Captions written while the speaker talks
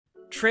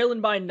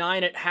Trailing by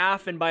 9 at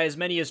half and by as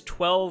many as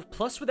 12,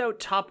 plus without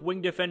top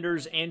wing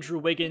defenders Andrew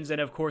Wiggins and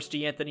of course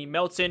DeAnthony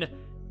Melton,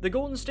 the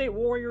Golden State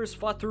Warriors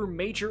fought through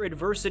major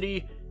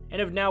adversity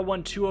and have now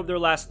won 2 of their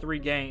last 3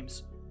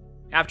 games.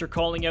 After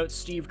calling out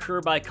Steve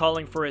Kerr by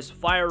calling for his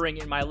firing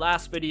in my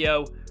last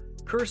video,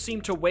 Kerr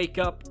seemed to wake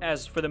up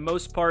as, for the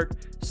most part,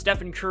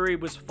 Stephen Curry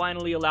was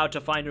finally allowed to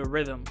find a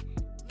rhythm.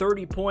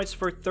 30 points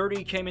for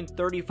 30 came in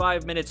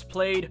 35 minutes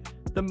played,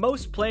 the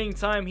most playing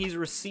time he's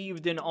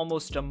received in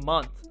almost a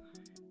month.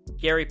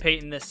 Gary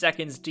Payton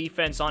II's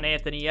defense on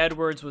Anthony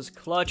Edwards was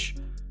clutch.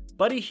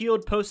 Buddy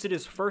Hield posted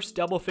his first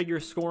double-figure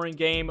scoring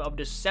game of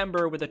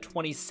December with a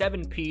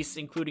 27-piece,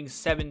 including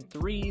 7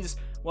 threes,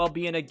 while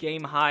being a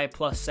game-high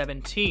plus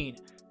 17.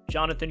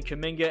 Jonothan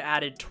Kuminga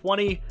added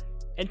 20,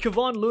 and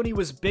Kevon Looney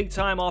was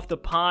big-time off the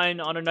pine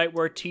on a night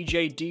where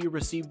TJD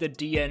received the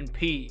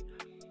DNP.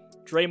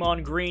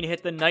 Draymond Green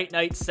hit the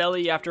night-night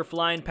celly after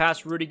flying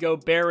past Rudy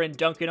Gobert and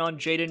dunking on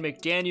Jaden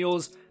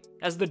McDaniels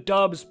as the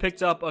Dubs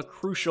picked up a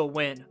crucial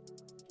win.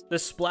 The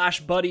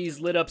Splash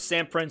Buddies lit up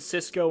San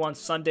Francisco on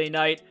Sunday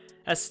night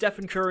as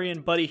Stephen Curry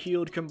and Buddy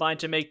Hield combined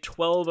to make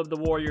 12 of the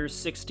Warriors'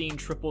 16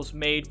 triples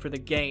made for the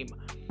game.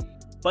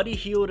 Buddy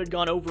Hield had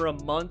gone over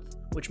a month,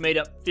 which made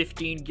up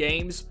 15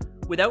 games,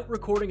 without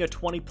recording a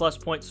 20-plus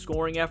point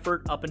scoring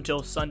effort up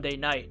until Sunday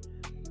night.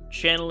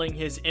 Channeling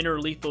his inner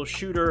lethal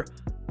shooter,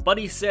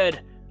 Buddy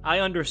said, "I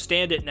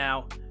understand it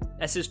now,"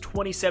 as his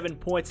 27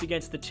 points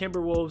against the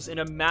Timberwolves in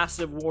a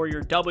massive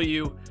Warrior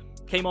W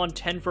came on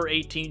 10 for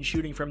 18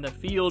 shooting from the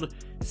field,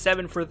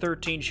 7 for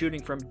 13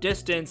 shooting from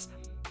distance,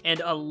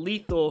 and a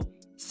lethal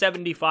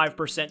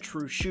 75%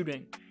 true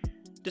shooting.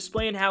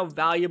 Displaying how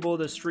valuable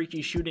the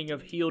streaky shooting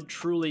of Hield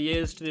truly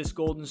is to this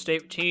Golden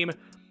State team,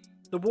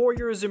 the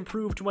Warriors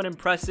improved to an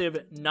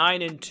impressive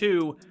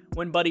 9-2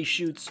 when Buddy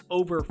shoots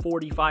over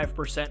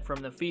 45%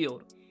 from the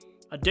field.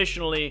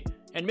 Additionally,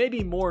 and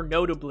maybe more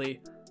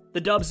notably,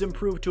 the Dubs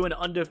improved to an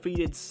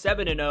undefeated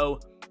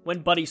 7-0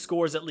 when Buddy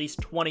scores at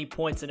least 20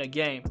 points in a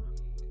game.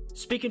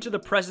 Speaking to the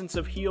presence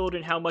of Hield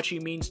and how much he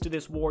means to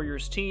this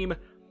Warriors team,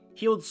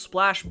 Hield's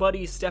splash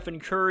buddy Stephen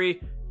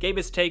Curry gave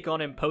his take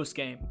on him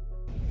post-game.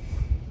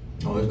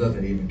 Oh, there's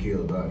nothing even keel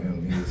about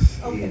him.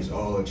 He is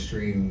all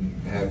extreme,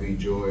 happy,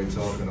 joy,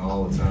 talking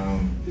all the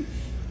time.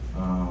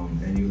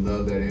 And you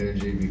love that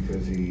energy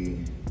because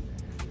he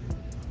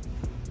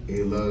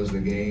loves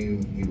the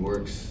game. He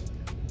works.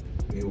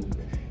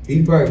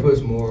 He probably puts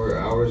more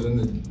hours in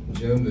the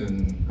gym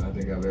than I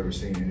think I've ever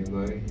seen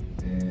anybody.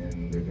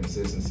 And the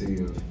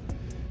consistency of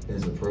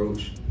his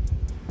approach.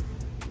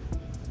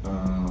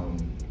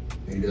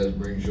 He does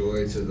bring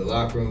joy to the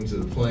locker room, to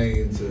the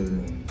plane,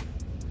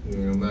 to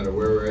no matter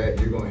where we're at,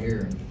 you're gonna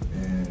hear him.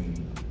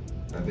 And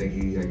I think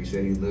he, like you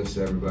said, he lifts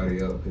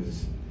everybody up because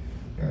he's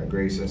got a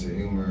great sense of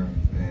humor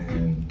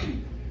and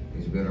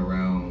he's been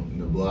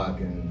around the block.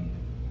 And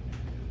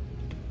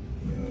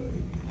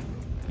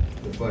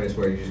the funniest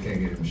part, you just can't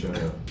get him shut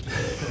up.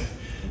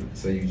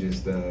 So you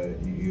just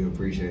you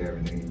appreciate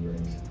everything he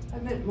brings. I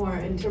meant more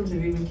in terms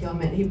of even keel. I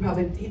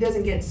meant he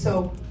doesn't get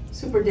so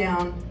super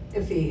down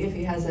if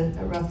he has a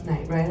rough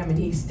night, right? I mean,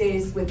 he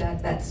stays with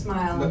that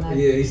smile. No, and that.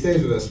 Yeah, he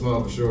stays with that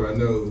smile for sure. I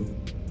know,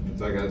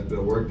 like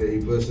the work that he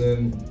puts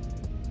in.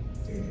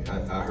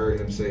 I heard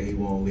him say he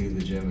won't leave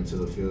the gym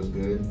until it feels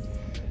good.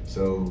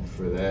 So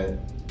for that,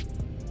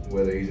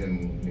 whether he's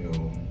in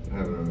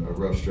having a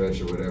rough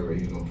stretch or whatever,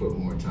 he's gonna put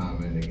more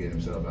time in to get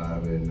himself out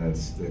of it, and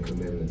that's the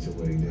commitment to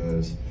what he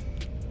does.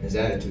 His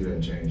attitude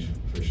doesn't change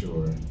for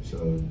sure,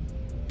 so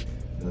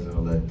it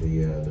doesn't let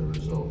the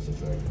results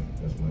affect him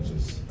as much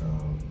as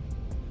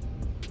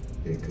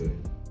it could.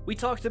 We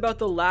talked about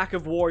the lack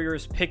of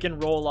Warriors pick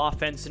and roll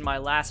offense in my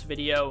last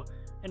video,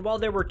 and while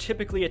there were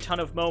typically a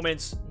ton of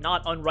moments,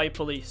 not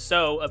unrightfully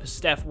so, of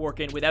Steph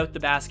working without the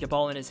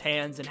basketball in his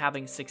hands and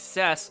having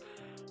success,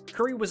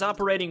 Curry was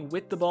operating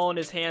with the ball in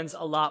his hands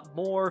a lot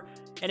more,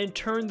 and in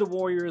turn the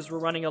Warriors were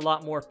running a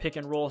lot more pick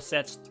and roll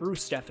sets through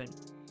Stephen.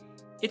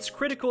 It's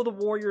critical the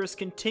Warriors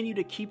continue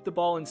to keep the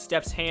ball in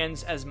Steph's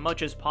hands as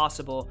much as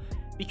possible,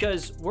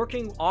 because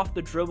working off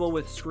the dribble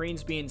with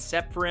screens being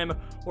set for him,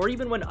 or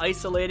even when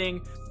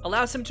isolating,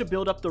 allows him to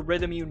build up the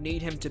rhythm you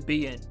need him to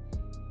be in.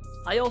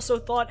 I also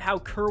thought how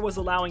Kerr was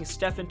allowing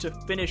Stephen to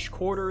finish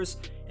quarters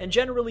and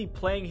generally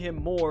playing him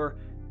more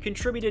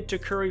contributed to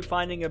Curry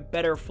finding a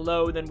better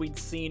flow than we'd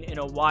seen in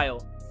a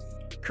while.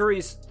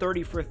 Curry's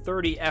 30 for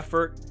 30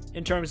 effort,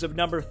 in terms of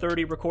number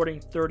 30 recording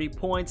 30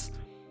 points,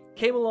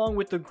 came along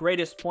with the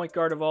greatest point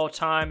guard of all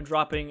time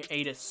dropping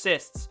 8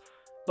 assists.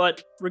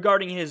 But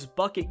regarding his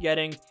bucket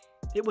getting,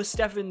 it was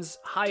Stephen's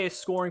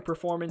highest scoring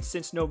performance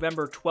since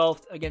November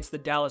 12th against the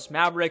Dallas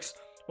Mavericks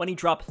when he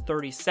dropped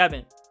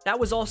 37. That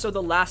was also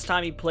the last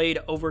time he played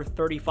over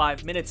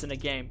 35 minutes in a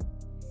game.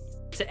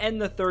 To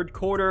end the third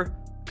quarter,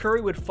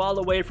 Curry would fall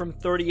away from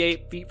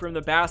 38 feet from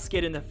the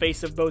basket in the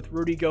face of both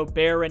Rudy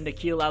Gobert and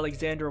Nickeil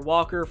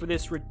Alexander-Walker for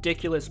this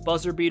ridiculous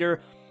buzzer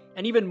beater,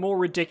 and even more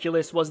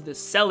ridiculous was the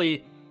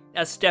celly,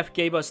 as Steph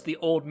gave us the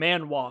old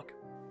man walk.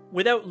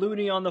 Without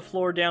Looney on the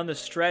floor down the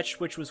stretch,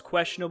 which was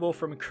questionable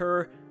from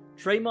Kerr,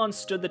 Draymond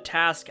stood the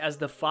task as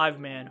the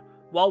 5-man,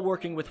 while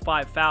working with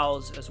 5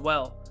 fouls as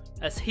well.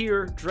 As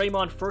here,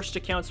 Draymond first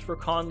accounts for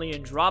Conley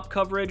in drop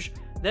coverage,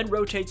 then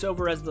rotates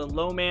over as the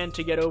low man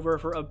to get over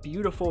for a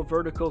beautiful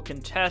vertical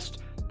contest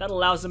that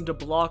allows him to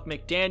block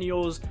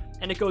McDaniels,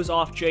 and it goes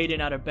off Jaden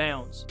out of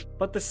bounds.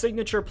 But the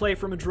signature play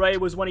from Dre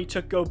was when he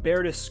took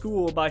Gobert to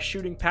school by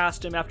shooting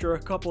past him after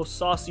a couple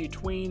saucy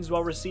tweens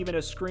while receiving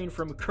a screen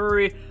from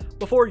Curry,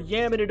 before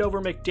yamming it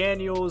over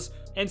McDaniels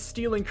and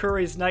stealing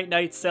Curry's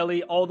night-night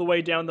celly all the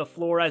way down the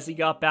floor as he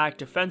got back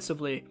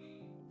defensively.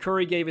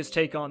 Curry gave his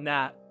take on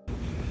that.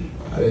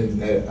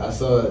 I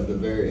saw at the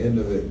very end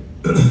of it,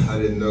 I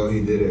didn't know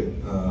he did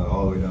it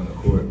all the way down the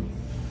court.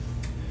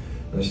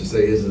 I should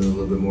say his is a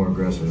little bit more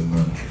aggressive than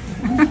mine.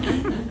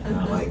 And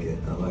I like it.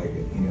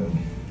 You know,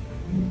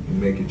 you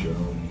make it your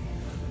own.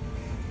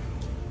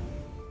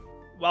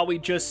 While we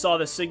just saw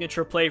the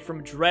signature play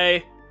from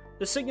Dre,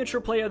 the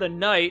signature play of the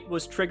night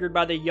was triggered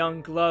by the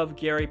young glove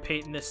Gary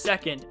Payton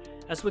II,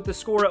 as with the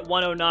score at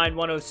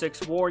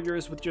 109-106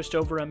 Warriors with just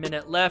over a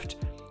minute left,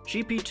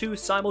 GP2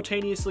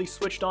 simultaneously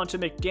switched on to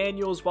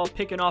McDaniels while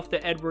picking off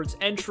the Edwards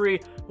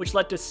entry, which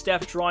led to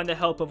Steph drawing the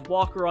help of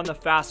Walker on the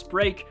fast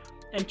break,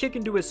 and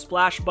kicking to his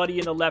splash buddy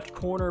in the left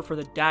corner for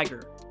the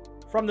dagger.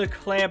 From the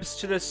clamps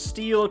to the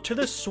steal to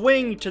the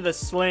swing to the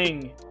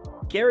sling.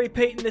 Gary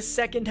Payton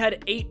II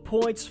had 8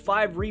 points,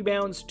 5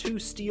 rebounds, 2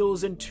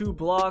 steals, and 2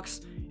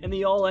 blocks, and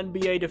the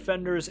All-NBA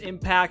defender's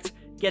impact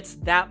gets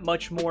that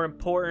much more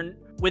important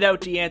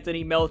without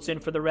De'Anthony Melton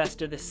for the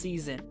rest of the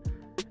season.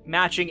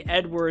 Matching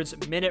Edwards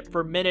minute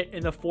for minute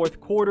in the fourth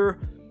quarter,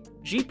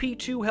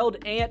 GP2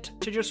 held Ant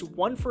to just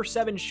 1 for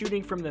 7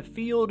 shooting from the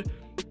field,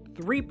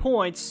 3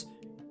 points,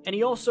 and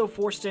he also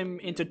forced him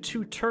into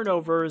 2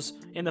 turnovers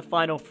in the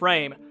final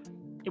frame.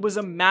 It was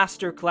a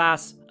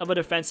masterclass of a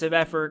defensive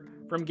effort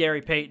from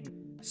Gary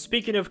Payton.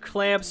 Speaking of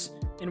clamps,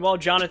 and while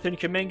Jonothan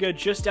Kuminga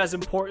just as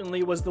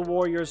importantly was the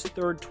Warriors'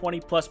 third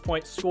 20-plus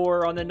point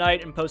scorer on the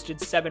night and posted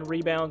 7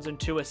 rebounds and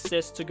 2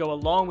 assists to go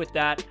along with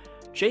that,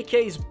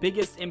 JK's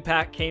biggest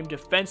impact came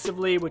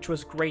defensively, which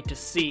was great to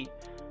see.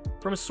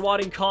 From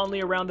swatting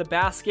Conley around the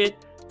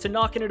basket to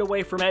knocking it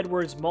away from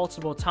Edwards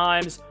multiple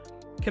times,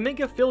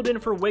 Kuminga filled in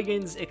for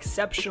Wiggins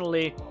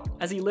exceptionally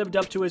as he lived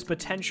up to his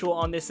potential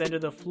on this end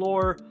of the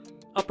floor,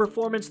 a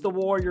performance the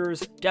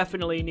Warriors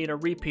definitely need a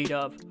repeat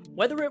of.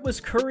 Whether it was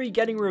Curry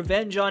getting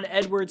revenge on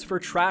Edwards for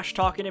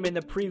trash-talking him in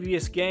the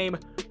previous game,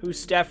 who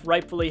Steph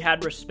rightfully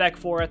had respect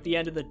for at the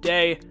end of the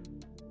day,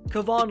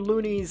 Kevon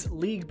Looney's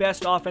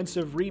league-best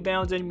offensive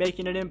rebounds and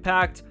making an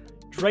impact,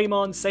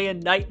 Draymond saying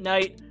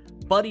night-night,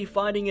 Buddy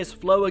finding his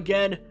flow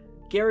again,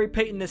 Gary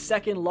Payton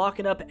II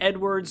locking up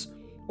Edwards,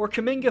 or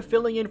Kuminga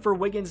filling in for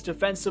Wiggins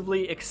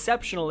defensively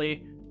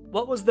exceptionally,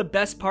 what was the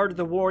best part of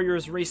the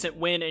Warriors' recent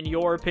win in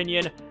your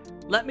opinion?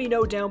 Let me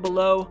know down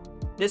below.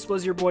 This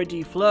was your boy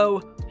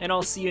DFlow, and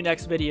I'll see you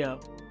next video.